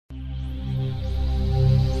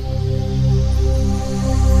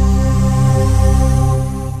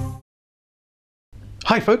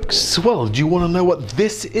Hi folks, well, do you want to know what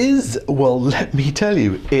this is? Well, let me tell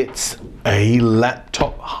you, it's a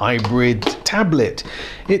laptop hybrid tablet.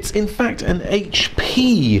 It's in fact an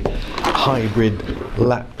HP hybrid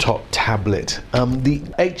laptop tablet, the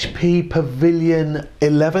HP Pavilion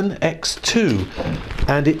 11X2,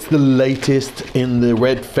 and it's the latest in the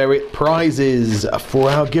Red Ferret prizes for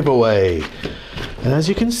our giveaway. And as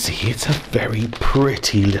you can see, it's a very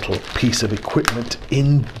pretty little piece of equipment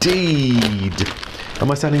indeed. Am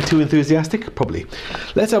I sounding too enthusiastic? Probably.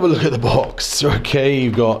 Let's have a look at the box. Okay,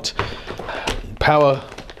 you've got power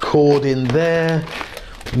cord in there,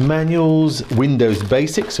 manuals, Windows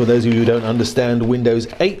Basics, for those of you who don't understand Windows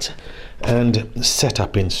 8, and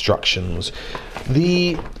setup instructions.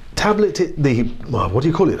 The tablet, what do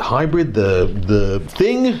you call it? Hybrid, the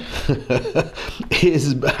thing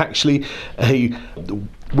is actually a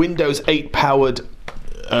Windows 8 powered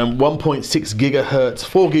 1.6 gigahertz,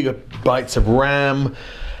 4 gigabytes of RAM,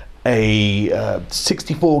 a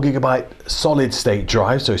 64 gigabyte solid state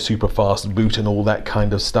drive, so super fast boot and all that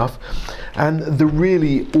kind of stuff. And the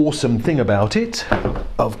really awesome thing about it,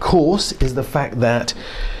 of course, is the fact that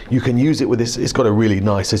you can use it with this. It's got a really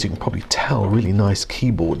nice, as you can probably tell, really nice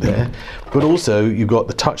keyboard there, but also you've got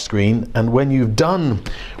the touch screen, and when you've done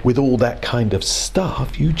with all that kind of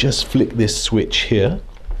stuff, you just flick this switch here.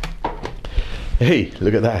 Hey,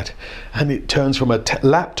 look at that. And it turns from a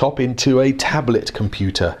laptop into a tablet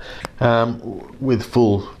computer with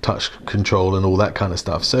full touch control and all that kind of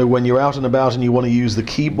stuff. So when you're out and about and you want to use the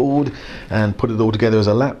keyboard and put it all together as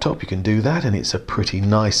a laptop, you can do that, and it's a pretty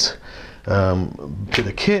nice bit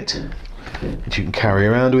of kit that you can carry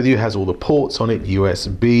around with you. It has all the ports on it,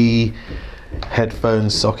 USB, headphone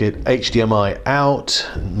socket, HDMI out,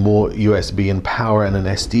 more USB and power, and an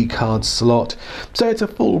SD card slot. So it's a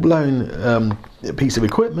full-blown piece of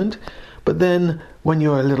equipment. But then when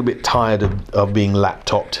you're a little bit tired of being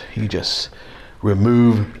laptopped, you just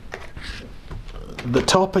remove the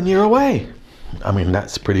top and you're away. I mean,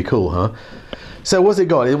 that's pretty cool, huh? So what's it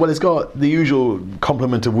got? Well, it's got the usual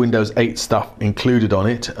complement of Windows 8 stuff included on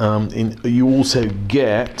it. You also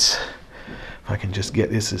get, I can just get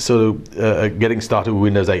this, sort of getting started with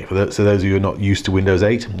Windows 8 so those of you who are not used to Windows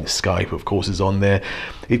 8. Skype, of course, is on there.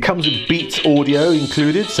 It comes with Beats audio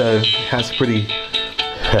included, so it has pretty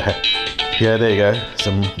yeah, there you go,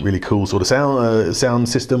 some really cool sort of sound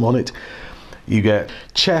system on it. You get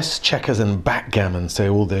chess, checkers, and backgammon.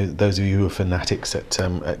 So all those of you who are fanatics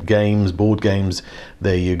at games, board games,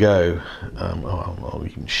 there you go. I'll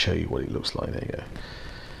even show you what it looks like. There you go.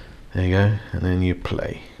 There you go, and then you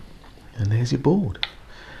play. And there's your board.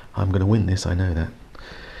 I'm going to win this, I know that,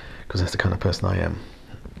 because that's the kind of person I am.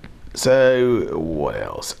 So what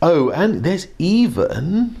else? Oh, and there's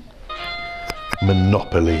even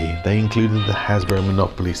Monopoly. They included the Hasbro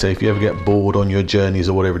Monopoly, so if you ever get bored on your journeys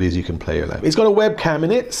or whatever it is, you can play it. It's got a webcam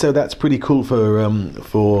in it, so that's pretty cool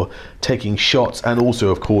for taking shots, and also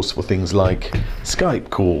of course for things like Skype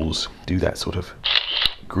calls. Do that sort of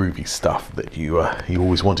groovy stuff that you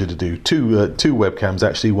always wanted to do. Two webcams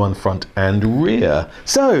actually, one front and rear.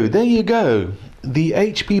 So there you go, the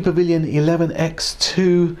HP Pavilion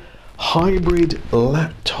 11X2 hybrid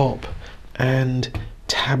laptop and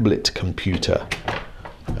tablet computer.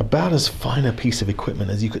 About as fine a piece of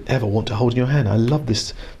equipment as you could ever want to hold in your hand. I love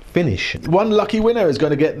this finish. One lucky winner is going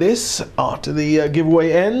to get this after the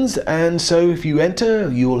giveaway ends, and so if you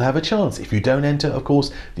enter, you'll have a chance. If you don't enter, of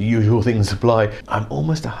course, the usual things apply. I'm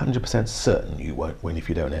almost 100% certain you won't win if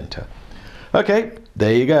you don't enter. Okay,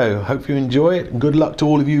 there you go. Hope you enjoy it. Good luck to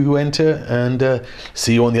all of you who enter, and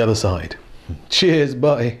see you on the other side. Cheers,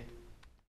 bye.